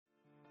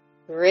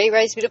Great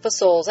Rise, beautiful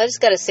souls. I just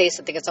got to say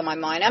something that's on my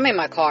mind. I'm in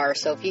my car,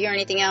 so if you hear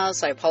anything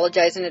else, I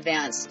apologize in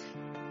advance.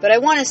 But I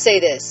want to say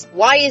this.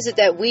 Why is it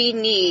that we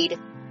need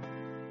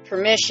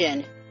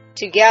permission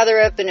to gather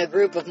up in a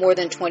group of more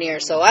than 20 or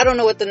so? I don't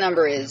know what the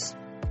number is.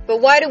 But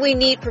why do we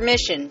need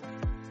permission?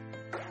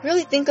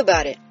 Really think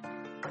about it.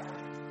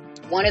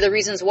 One of the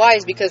reasons why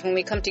is because when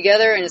we come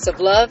together and it's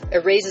of love,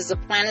 it raises the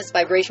planet's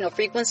vibrational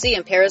frequency,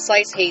 and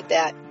parasites hate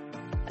that.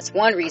 That's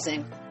one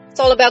reason. It's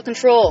all about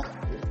control.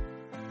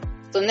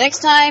 So next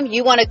time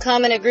you want to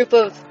come in a group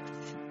of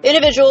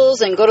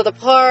individuals and go to the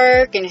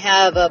park and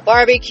have a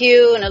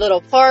barbecue and a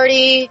little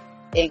party,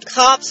 and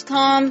cops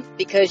come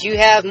because you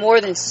have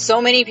more than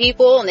so many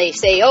people and they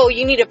say, oh,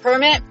 you need a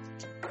permit.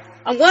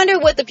 I wonder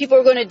what the people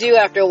are going to do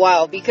after a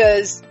while,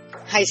 because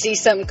I see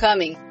something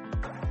coming.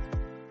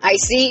 I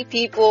see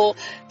people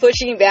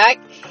pushing back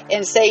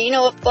and say, you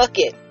know what, fuck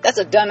it. That's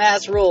a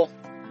dumbass rule.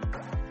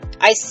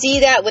 I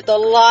see that with a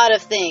lot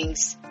of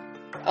things.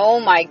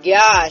 Oh my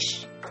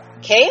gosh.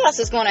 Chaos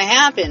is going to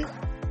happen.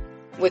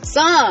 With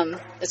some,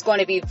 it's going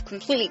to be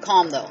completely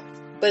calm though.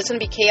 But it's going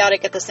to be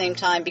chaotic at the same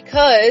time,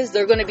 because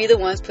they're going to be the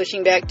ones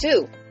pushing back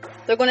too.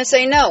 They're going to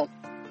say no.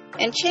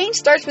 And change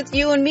starts with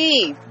you and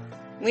me.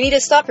 We need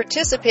to stop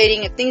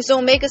participating if things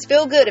don't make us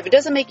feel good. If it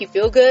doesn't make you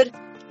feel good,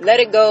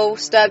 let it go.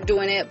 Stop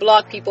doing it.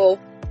 Block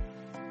people.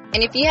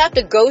 And if you have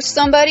to ghost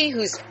somebody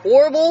who's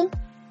horrible,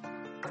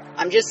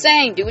 I'm just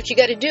saying, do what you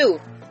got to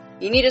do.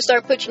 You need to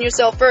start putting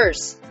yourself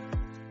first.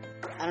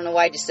 I don't know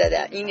why I just said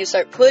that. You need to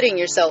start putting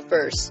yourself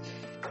first.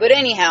 But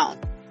anyhow,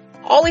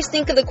 always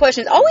think of the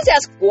questions. Always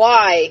ask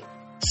why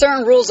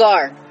certain rules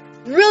are.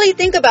 Really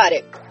think about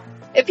it.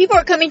 If people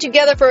are coming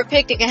together for a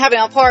picnic and having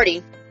a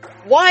party,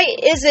 why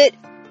is it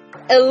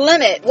a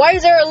limit? Why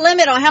is there a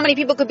limit on how many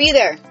people could be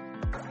there?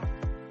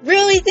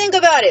 Really think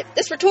about it.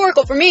 It's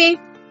rhetorical for me.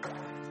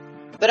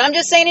 But I'm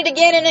just saying it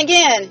again and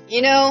again.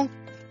 You know,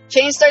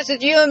 change starts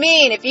with you and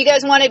me. And if you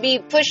guys want to be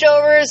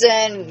pushovers,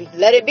 then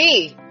let it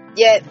be.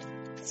 Yet,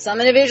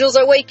 some individuals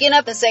are waking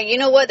up and saying, you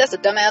know what, that's a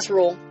dumbass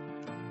rule.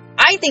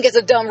 I think it's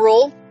a dumb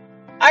rule.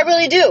 I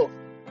really do.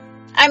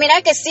 I mean, I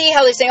can see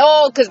how they say,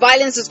 oh, because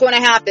violence is going to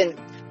happen.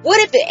 What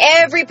if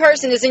every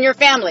person is in your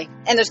family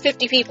and there's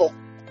 50 people,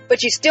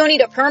 but you still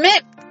need a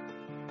permit?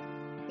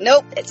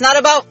 Nope, it's not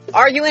about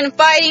arguing and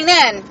fighting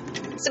then.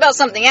 It's about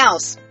something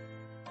else.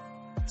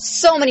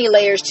 So many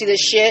layers to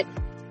this shit.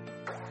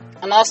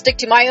 And I'll stick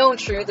to my own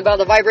truth about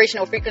the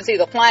vibrational frequency of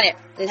the planet,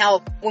 and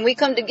how when we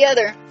come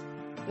together,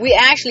 we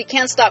actually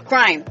can't stop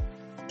crime.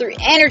 Through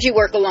energy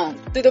work alone.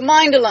 Through the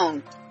mind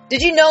alone.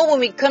 Did you know when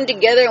we come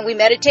together and we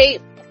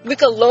meditate, we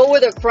could lower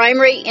the crime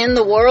rate in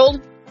the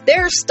world?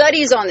 There are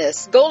studies on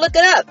this. Go look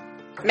it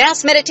up.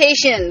 Mass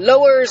meditation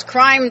lowers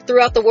crime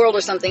throughout the world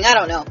or something. I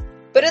don't know.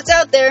 But it's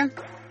out there.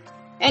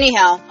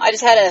 Anyhow, I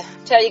just had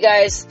to tell you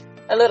guys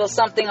a little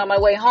something on my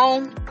way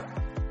home.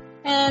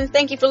 And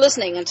thank you for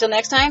listening. Until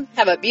next time,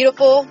 have a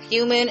beautiful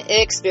human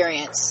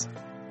experience.